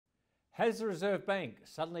Has the Reserve Bank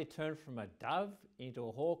suddenly turned from a dove into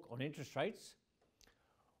a hawk on interest rates?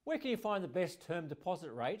 Where can you find the best term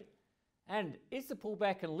deposit rate? And is the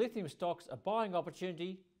pullback in lithium stocks a buying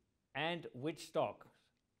opportunity, and which stocks?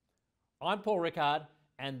 I'm Paul Rickard,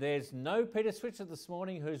 and there's no Peter Switzer this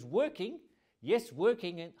morning, who's working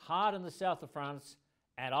hard in the south of France,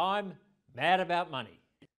 and I'm mad about money.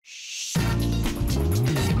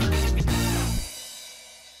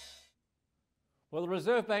 Well, the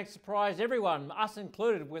Reserve Bank surprised everyone, us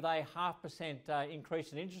included, with a 0.5%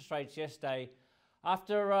 increase in interest rates yesterday,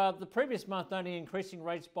 after the previous month only increasing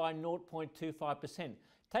rates by 0.25%,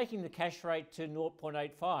 taking the cash rate to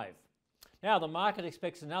 0.85. Now, the market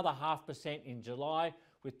expects another 0.5% in July,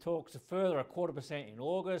 with talks of further 0.25% in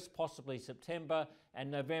August, possibly September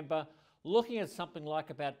and November, looking at something like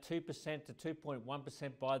about 2% to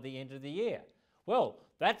 2.1% by the end of the year. Well,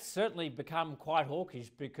 that's certainly become quite hawkish,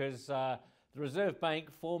 because the Reserve Bank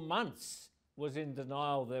for months was in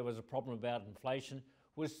denial there was a problem about inflation,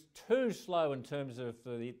 was too slow in terms of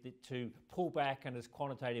to pull back on its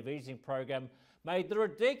quantitative easing program, made the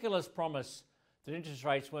ridiculous promise that interest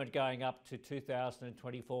rates weren't going up to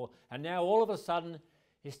 2024, and now all of a sudden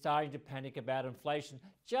is starting to panic about inflation,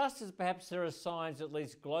 just as perhaps there are signs, at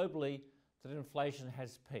least globally, that inflation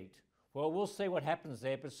has peaked. Well, we'll see what happens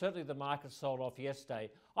there, but certainly the market sold off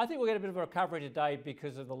yesterday. I think we'll get a bit of a recovery today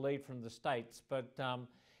because of the lead from the States, but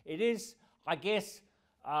it is, I guess,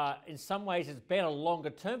 in some ways it's better longer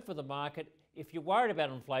term for the market. If you're worried about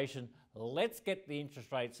inflation, let's get the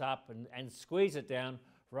interest rates up and squeeze it down,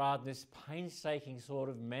 rather than this painstaking sort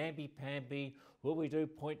of mamby-pamby, will we do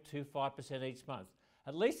 0.25% each month?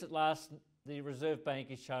 At least at last, the Reserve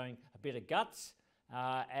Bank is showing a bit of guts,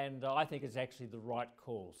 and I think it's actually the right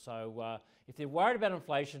call. So if they're worried about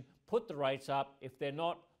inflation, put the rates up. If they're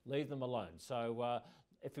not, leave them alone. So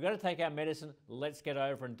if we're going to take our medicine, let's get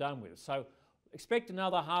over and done with it. So expect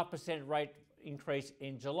another 0.5% rate increase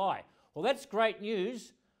in July. Well, that's great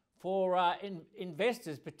news for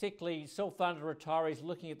investors, particularly self-funded retirees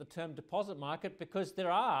looking at the term deposit market, because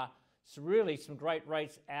there are really some great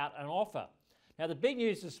rates out on offer. Now, the big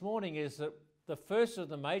news this morning is that the first of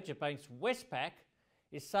the major banks, Westpac,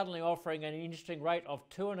 is suddenly offering an interesting rate of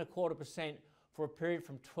 2.25% for a period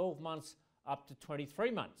from 12 months up to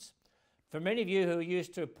 23 months. For many of you who are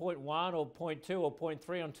used to 0.1 or 0.2 or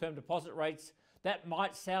 0.3 on term deposit rates, that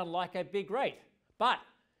might sound like a big rate, but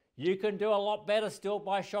you can do a lot better still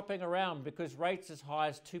by shopping around, because rates as high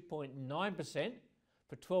as 2.9%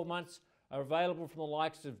 for 12 months are available from the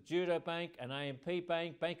likes of Judo Bank and AMP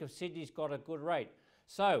Bank. Bank of Sydney's got a good rate.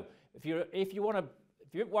 So if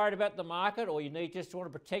you're worried about the market, or you want to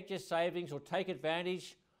protect your savings or take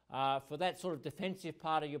advantage for that sort of defensive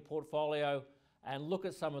part of your portfolio, and look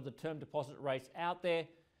at some of the term deposit rates out there,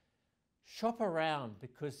 shop around,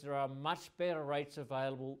 because there are much better rates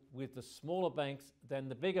available with the smaller banks than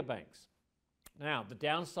the bigger banks. Now, the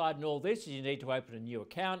downside in all this is you need to open a new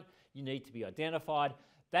account, you need to be identified.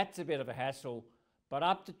 That's a bit of a hassle, but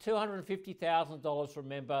up to $250,000,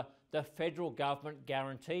 remember, the federal government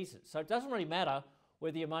guarantees it. So it doesn't really matter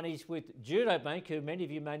whether your money's with Judo Bank, who many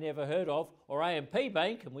of you may never heard of, or AMP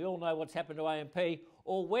Bank, and we all know what's happened to AMP,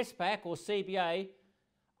 or Westpac or CBA.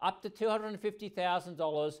 Up to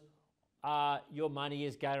 $250,000, your money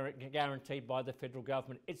is guaranteed by the federal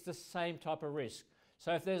government. It's the same type of risk.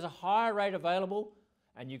 So if there's a higher rate available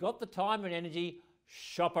and you've got the time and energy,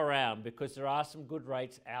 shop around, because there are some good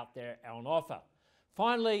rates out there on offer.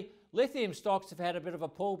 Finally, lithium stocks have had a bit of a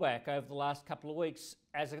pullback over the last couple of weeks,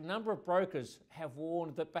 as a number of brokers have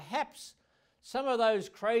warned that perhaps some of those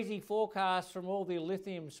crazy forecasts from all the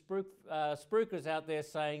lithium spruikers out there,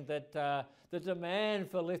 saying that the demand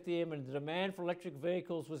for lithium and the demand for electric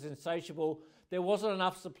vehicles was insatiable. There wasn't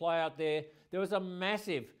enough supply out there. There was a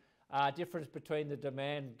massive difference between the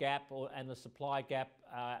demand gap and the supply gap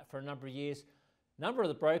for a number of years. A number of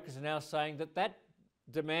the brokers are now saying that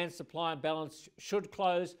demand-supply imbalance should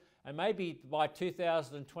close, and maybe by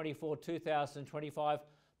 2024, 2025,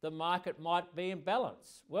 the market might be in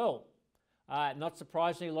balance. Well, not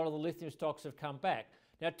surprisingly, a lot of the lithium stocks have come back.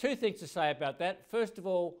 Now, two things to say about that. First of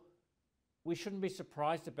all, we shouldn't be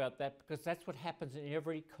surprised about that, because that's what happens in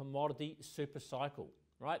every commodity super cycle,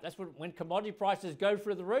 right? That's when commodity prices go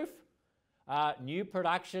through the roof, new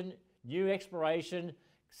production, new exploration,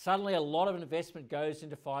 suddenly a lot of investment goes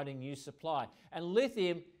into finding new supply. And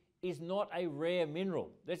lithium is not a rare mineral.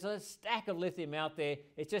 There's a stack of lithium out there.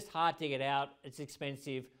 It's just hard to get out. It's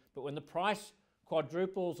expensive. But when the price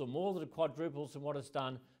quadruples or more than quadruples than what it's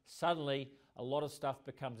done, suddenly a lot of stuff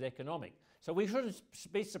becomes economic. So we shouldn't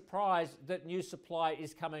be surprised that new supply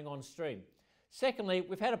is coming on stream. Secondly,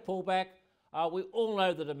 we've had a pullback. We all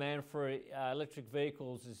know the demand for electric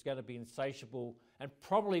vehicles is going to be insatiable and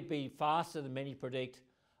probably be faster than many predict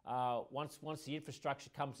once the infrastructure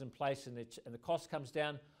comes in place and the cost comes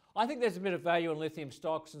down. I think there's a bit of value in lithium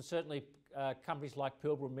stocks, and certainly companies like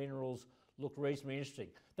Pilbara Minerals look reasonably interesting.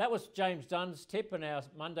 That was James Dunn's tip in our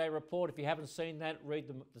Monday report. If you haven't seen that,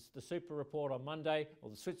 read the Super report on Monday, or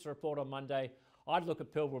the Switzer report on Monday. I'd look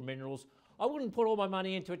at Pilbara Minerals. I wouldn't put all my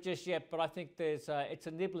money into it just yet, but I think it's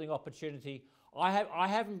a nibbling opportunity. I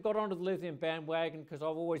haven't got onto the lithium bandwagon because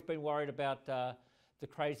I've always been worried about the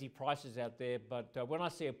crazy prices out there. But when I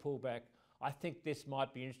see a pullback, I think this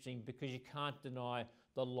might be interesting because you can't deny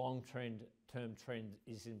the long-term trend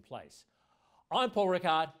is in place. I'm Paul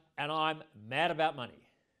Rickard, and I'm mad about money.